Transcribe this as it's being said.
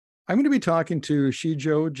I'm going to be talking to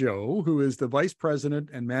Zhou, who is the Vice President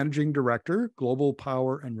and Managing Director, Global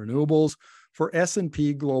Power and Renewables for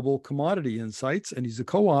S&P Global Commodity Insights, and he's a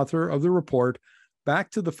co-author of the report, Back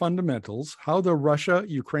to the Fundamentals, How the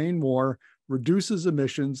Russia-Ukraine War Reduces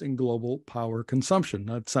Emissions in Global Power Consumption.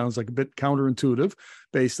 That sounds like a bit counterintuitive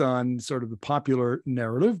based on sort of the popular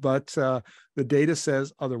narrative, but the data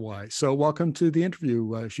says otherwise. So welcome to the interview,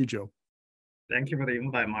 Xizhou. Thank you for the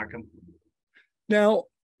invite, Markham. Now,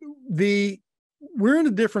 we're in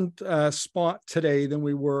a different spot today than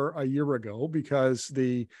we were a year ago because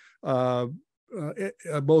the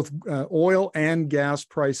both oil and gas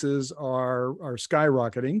prices are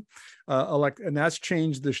skyrocketing, and that's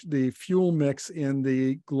changed the fuel mix in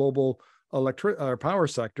the global power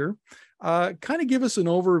sector. Kind of give us an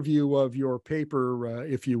overview of your paper,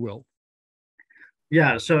 if you will.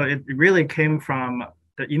 Yeah, so it really came from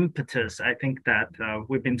the impetus. I think that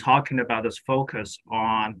we've been talking about this focus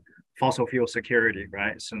on fossil fuel security,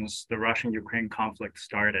 right, since the Russian-Ukraine conflict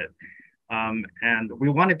started. And we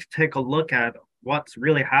wanted to take a look at what's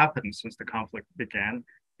really happened since the conflict began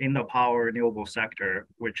in the power renewable sector,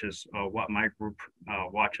 which is what my group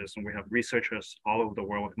watches. And we have researchers all over the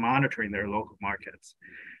world monitoring their local markets.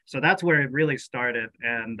 So that's where it really started.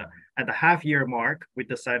 And at the half-year mark, we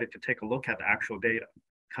decided to take a look at the actual data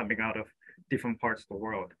coming out of different parts of the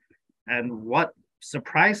world. And what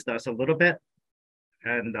surprised us a little bit,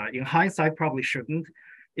 and in hindsight probably shouldn't,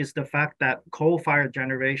 is the fact that coal-fired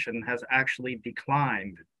generation has actually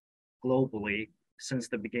declined globally since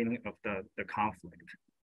the beginning of the conflict.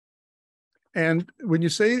 And when you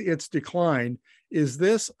say it's declined, is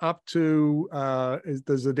this up to,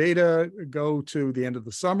 does the data go to the end of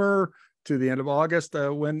the summer, to the end of August?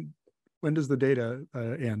 When does the data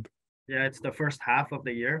end? Yeah, it's the first half of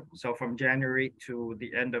the year. So from January to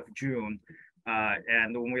the end of June.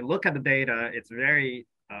 And when we look at the data, it's very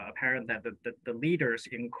apparent that the leaders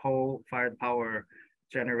in coal-fired power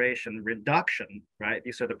generation reduction, right?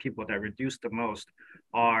 These are the people that reduce the most,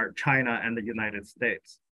 are China and the United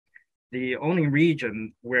States. The only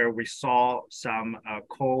region where we saw some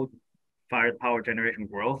coal-fired power generation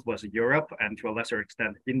growth was Europe and to a lesser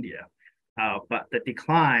extent, India. But the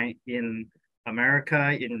decline in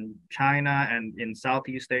America, in China, and in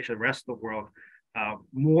Southeast Asia, the rest of the world,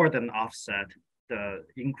 more than offset the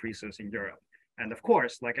increases in Europe. And of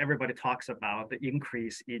course, like everybody talks about the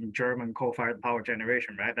increase in German coal-fired power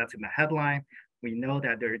generation, right? That's in the headline. We know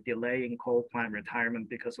that they're delaying coal plant retirement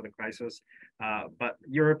because of the crisis, but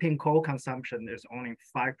European coal consumption is only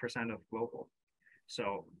 5% of global.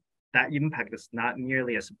 So that impact is not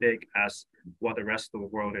nearly as big as what the rest of the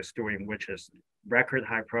world is doing, which is record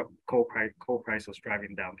high coal prices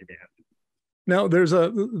driving down demand. Now, there's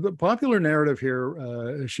the popular narrative here,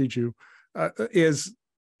 Xizhou, is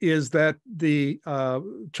that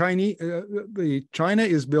China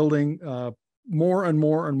is building more and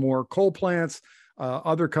more coal plants.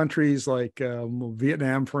 Other countries like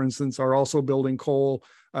Vietnam, for instance, are also building coal.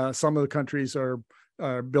 Some of the countries are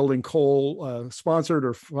building coal sponsored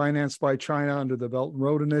or financed by China under the Belt and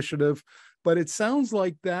Road Initiative. But it sounds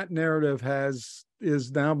like that narrative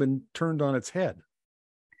is now been turned on its head.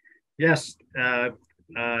 Yes,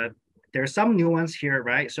 there's some nuance here,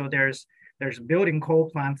 right? So there's building coal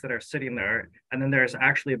plants that are sitting there, and then there's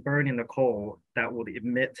actually burning the coal that will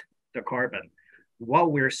emit the carbon.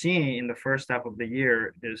 What we're seeing in the first half of the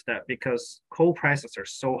year is that because coal prices are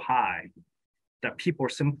so high, that people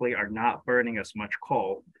simply are not burning as much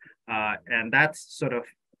coal. And that's sort of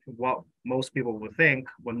what most people would think.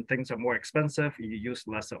 When things are more expensive, you use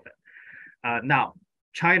less of it. Now,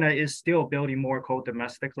 China is still building more coal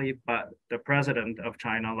domestically, but the president of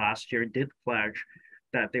China last year did pledge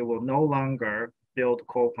that they will no longer build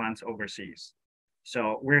coal plants overseas.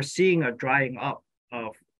 So we're seeing a drying up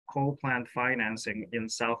of coal plant financing in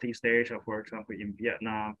Southeast Asia, for example, in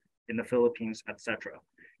Vietnam, in the Philippines, etc.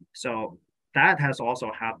 So that has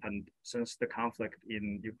also happened since the conflict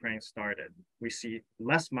in Ukraine started. We see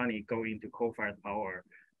less money going into coal-fired power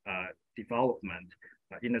development,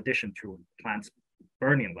 in addition to plants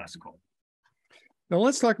burning less coal. Now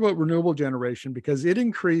let's talk about renewable generation, because it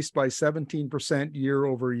increased by 17% year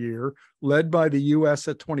over year, led by the US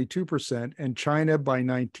at 22% and China by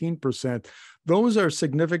 19%. Those are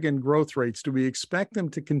significant growth rates. Do we expect them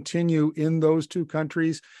to continue in those two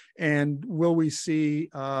countries? And will we see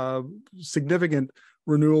significant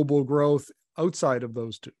renewable growth outside of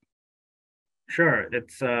those two? Sure,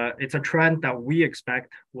 it's a trend that we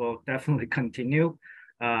expect will definitely continue,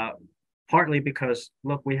 partly because,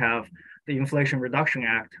 look, we have the Inflation Reduction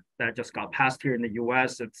Act that just got passed here in the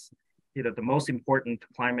US. It's the most important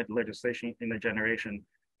climate legislation in a generation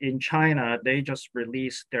in China, they just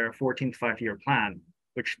released their 14th five-year plan,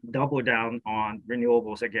 which doubled down on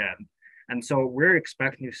renewables again. And so we're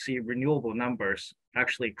expecting to see renewable numbers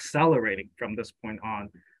actually accelerating from this point on.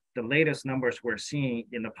 The latest numbers we're seeing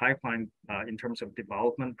in the pipeline in terms of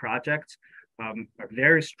development projects are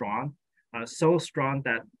very strong, so strong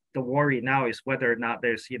that the worry now is whether or not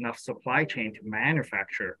there's enough supply chain to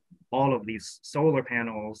manufacture all of these solar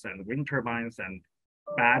panels and wind turbines and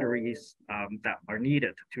batteries that are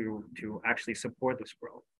needed to actually support this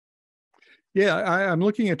growth. Yeah, I'm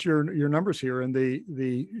looking at your numbers here, and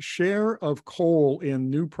the share of coal in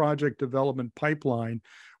new project development pipeline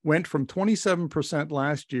went from 27%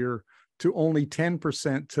 last year to only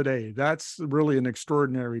 10% today. That's really an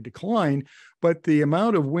extraordinary decline. But the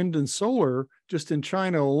amount of wind and solar just in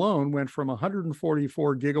China alone went from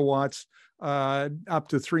 144 gigawatts up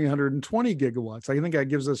to 320 gigawatts. I think that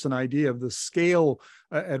gives us an idea of the scale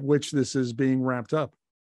at which this is being ramped up.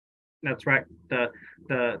 That's right.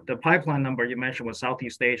 The pipeline number you mentioned was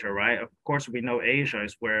Southeast Asia, right? Of course, we know Asia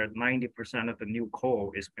is where 90% of the new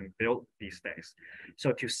coal is being built these days.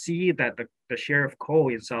 So to see that the share of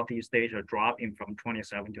coal in Southeast Asia dropping from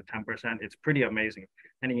 27 to 10%, it's pretty amazing.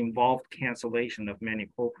 And it involved cancellation of many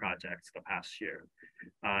coal projects the past year.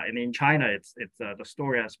 And in China, it's the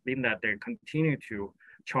story has been that they continue to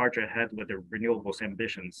charge ahead with the renewables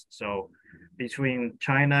ambitions. So between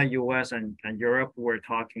China, US, and Europe, we're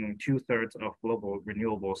talking 2/3 of global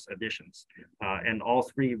renewables additions. And all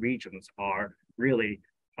three regions are really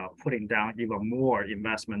putting down even more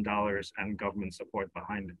investment dollars and government support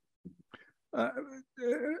behind it.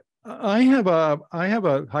 I have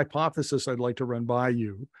a hypothesis I'd like to run by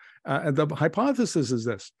you. And the hypothesis is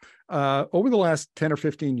this. Over the last 10 or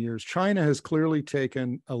 15 years, China has clearly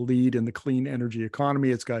taken a lead in the clean energy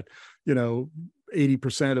economy. It's got,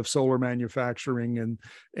 80% of solar manufacturing and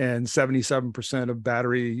 77% of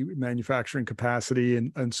battery manufacturing capacity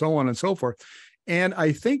and so on and so forth. And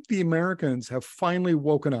I think the Americans have finally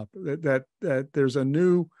woken up that there's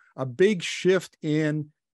a big shift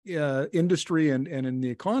in industry and in the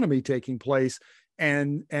economy taking place,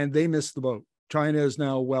 and they missed the boat. China is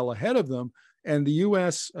now well ahead of them, and the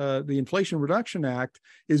U.S. The Inflation Reduction Act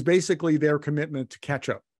is basically their commitment to catch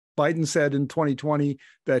up. Biden said in 2020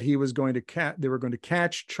 that they were going to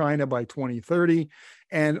catch China by 2030,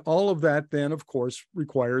 and all of that then, of course,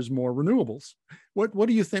 requires more renewables. What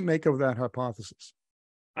do you make of that hypothesis?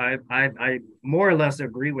 I more or less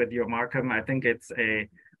agree with you, Markham. I think it's a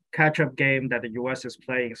catch-up game that the U.S. is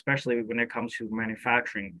playing, especially when it comes to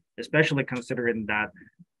manufacturing, especially considering that,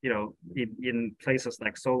 in places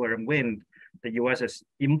like solar and wind, the U.S. is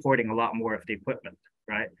importing a lot more of the equipment,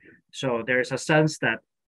 right? So there's a sense that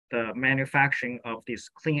the manufacturing of this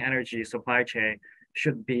clean energy supply chain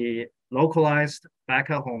should be localized back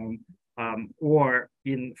at home, or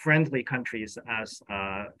in friendly countries, as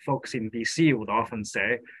folks in DC would often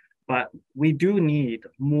say. But we do need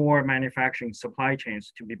more manufacturing supply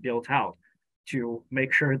chains to be built out to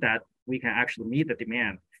make sure that we can actually meet the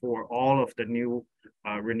demand for all of the new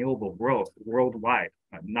renewable growth worldwide,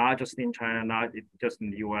 not just in China, not just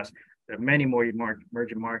in the US. There are many more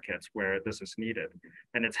emerging markets where this is needed.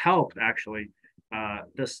 And it's helped actually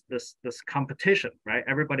this competition, right?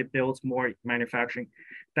 Everybody builds more manufacturing.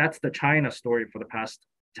 That's the China story for the past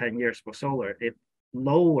 10 years for solar. It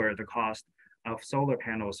lowered the cost of solar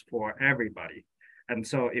panels for everybody. And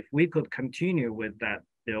so if we could continue with that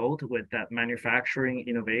build, with that manufacturing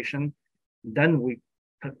innovation, then we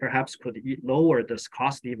perhaps could lower this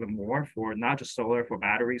cost even more for not just solar, for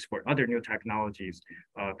batteries, for other new technologies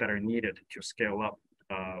that are needed to scale up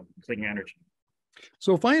clean energy.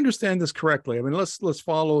 So if I understand this correctly, I mean, let's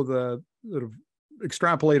follow the sort of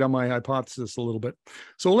extrapolate on my hypothesis a little bit.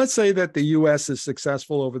 So let's say that the U.S. is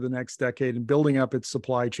successful over the next decade in building up its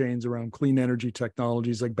supply chains around clean energy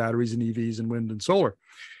technologies like batteries and EVs and wind and solar.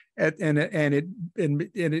 And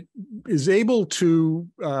it is able to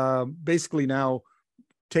basically now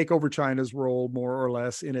take over China's role more or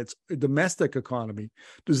less in its domestic economy.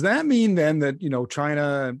 Does that mean then that,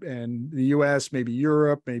 China and the US, maybe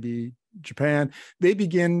Europe, maybe Japan, they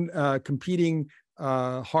begin competing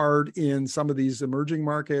hard in some of these emerging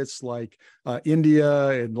markets like India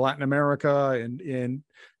and Latin America and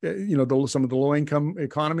some of the low-income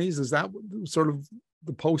economies? Is that sort of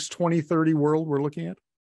the post-2030 world we're looking at?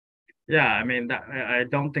 Yeah, I mean, I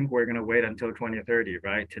don't think we're going to wait until 2030,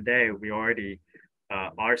 right? Today, we already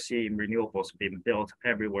are seeing renewables being built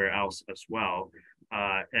everywhere else as well.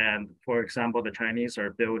 And for example, the Chinese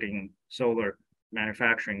are building solar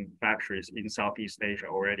manufacturing factories in Southeast Asia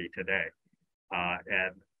already today.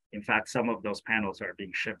 And In fact, some of those panels are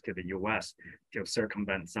being shipped to the US to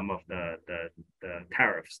circumvent some of the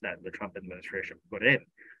tariffs that the Trump administration put in.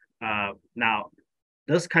 Now,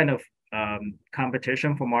 this kind of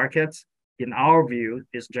competition for markets, in our view,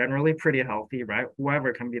 is generally pretty healthy, right?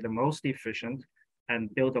 Whoever can be the most efficient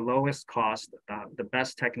and build the lowest cost, the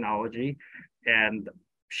best technology, and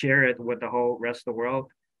share it with the whole rest of the world,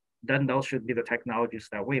 then those should be the technologies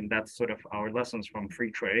that win. That's sort of our lessons from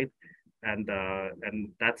free trade. And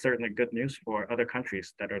that's certainly good news for other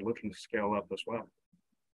countries that are looking to scale up as well.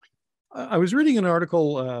 I was reading an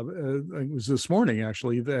article, it was this morning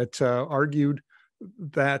actually, that argued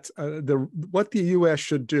that what the U.S.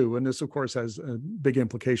 should do, and this of course has big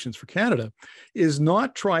implications for Canada, is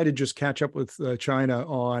not try to just catch up with China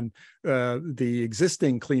on the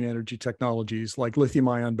existing clean energy technologies like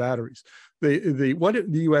lithium-ion batteries. What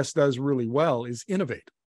the U.S. does really well is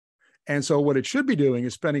innovate. And so what it should be doing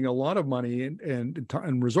is spending a lot of money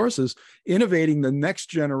and resources innovating the next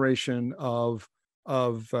generation of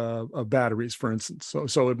batteries, for instance.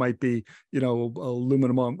 So it might be,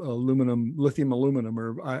 lithium aluminum,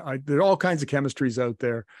 or there are all kinds of chemistries out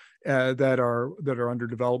there that are under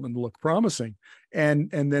development and look promising. And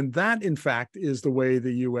then that, in fact, is the way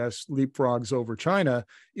the U.S. leapfrogs over China,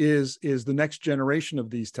 is the next generation of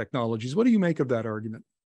these technologies. What do you make of that argument?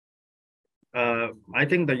 I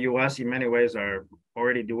think the U.S. in many ways are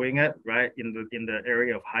already doing it, right? In the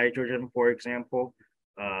area of hydrogen, for example.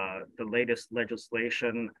 The latest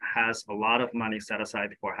legislation has a lot of money set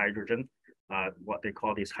aside for hydrogen, what they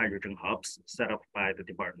call these hydrogen hubs set up by the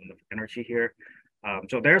Department of Energy here.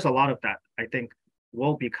 So there's a lot of that, I think,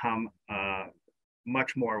 will become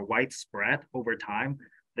much more widespread over time.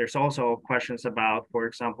 There's also questions about, for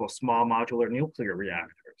example, small modular nuclear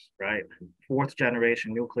reactors, right? Fourth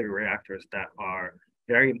generation nuclear reactors that are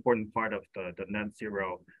very important part of the net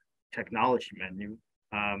zero technology menu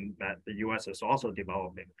that the US is also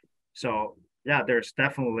developing. So yeah, there's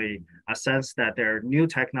definitely a sense that there are new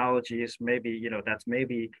technologies, maybe, that's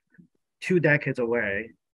maybe 2 decades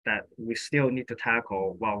away, that we still need to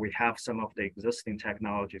tackle while we have some of the existing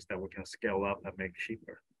technologies that we can scale up and make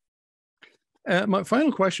cheaper. My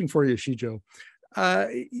final question for you, Xizhou.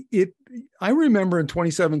 I remember in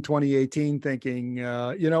 2018 thinking,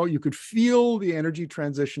 you could feel the energy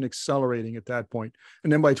transition accelerating at that point.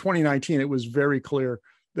 And then by 2019, it was very clear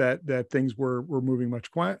that things were moving much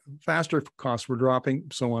faster, costs were dropping,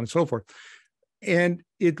 so on and so forth. And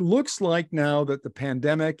it looks like now that the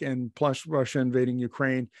pandemic and plus Russia invading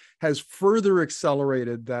Ukraine has further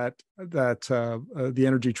accelerated the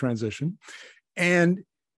energy transition. And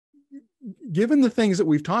given the things that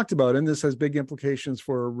we've talked about, and this has big implications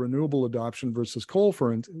for renewable adoption versus coal,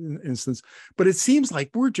 for instance, but it seems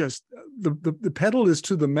like we're just, the pedal is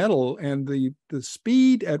to the metal, and the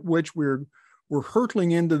speed at which we're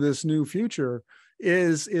hurtling into this new future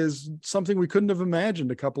is something we couldn't have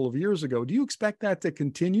imagined a couple of years ago. Do you expect that to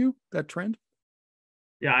continue, that trend?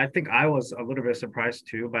 Yeah, I think I was a little bit surprised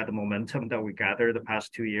too by the momentum that we gathered the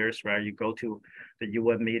past 2 years, right? You go to the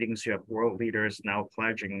UN meetings, you have world leaders now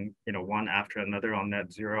pledging, one after another on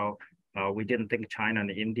net zero. We didn't think China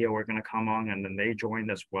and India were going to come on, and then they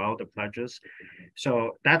joined as well, the pledges.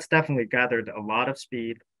 So that's definitely gathered a lot of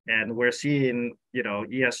speed. And we're seeing,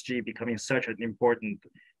 ESG becoming such an important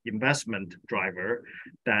investment driver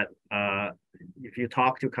that if you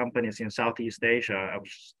talk to companies in Southeast Asia, I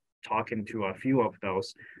was talking to a few of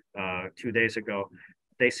those 2 days ago,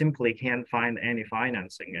 they simply can't find any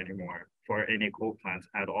financing anymore for any coal plants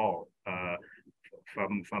at all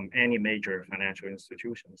from any major financial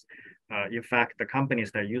institutions. In fact, the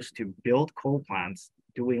companies that used to build coal plants,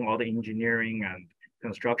 doing all the engineering and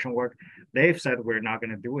construction work, they've said we're not going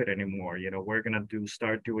to do it anymore. We're going to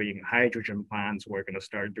start doing hydrogen plants. We're going to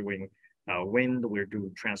start doing wind. We're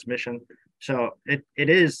doing transmission. So it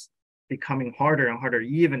is becoming harder and harder,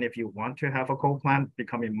 even if you want to have a coal plant,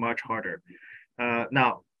 becoming much harder.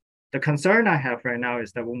 Now, the concern I have right now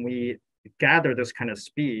is that when we gather this kind of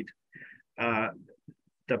speed,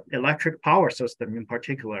 the electric power system in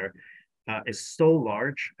particular is so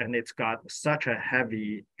large, and it's got such a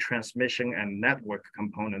heavy transmission and network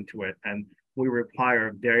component to it, and we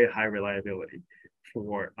require very high reliability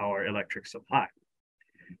for our electric supply.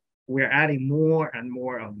 We're adding more and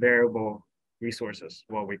more of variable resources,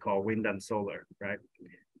 what we call wind and solar, right?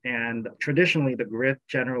 And traditionally, the grid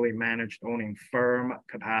generally managed owning firm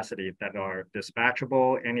capacity that are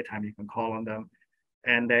dispatchable anytime you can call on them,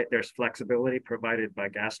 and that there's flexibility provided by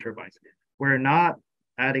gas turbines. We're not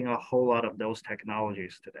adding a whole lot of those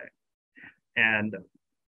technologies today. And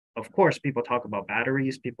of course, people talk about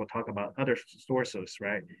batteries, people talk about other sources,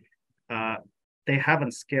 right? they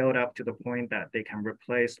haven't scaled up to the point that they can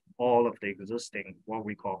replace all of the existing, what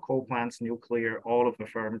we call coal plants, nuclear, all of the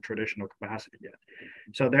firm traditional capacity yet.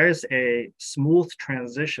 So there's a smooth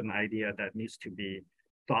transition idea that needs to be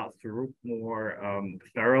thought through more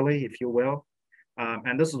thoroughly, if you will.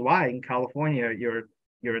 And this is why in California,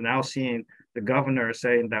 you're now seeing the governor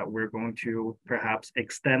saying that we're going to perhaps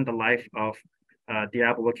extend the life of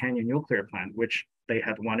Diablo Canyon nuclear plant, which they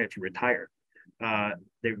had wanted to retire.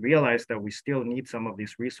 They realized that we still need some of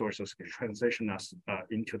these resources to transition us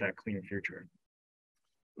into that clean future.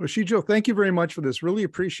 Well, Xizhou, thank you very much for this. Really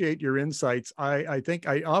appreciate your insights. I think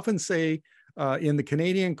I often say in the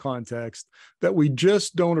Canadian context that we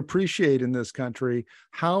just don't appreciate in this country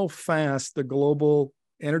how fast the global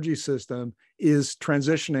energy system is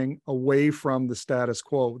transitioning away from the status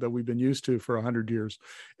quo that we've been used to for 100 years.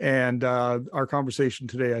 And our conversation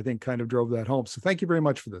today, I think, kind of drove that home. So thank you very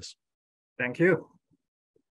much for this. Thank you.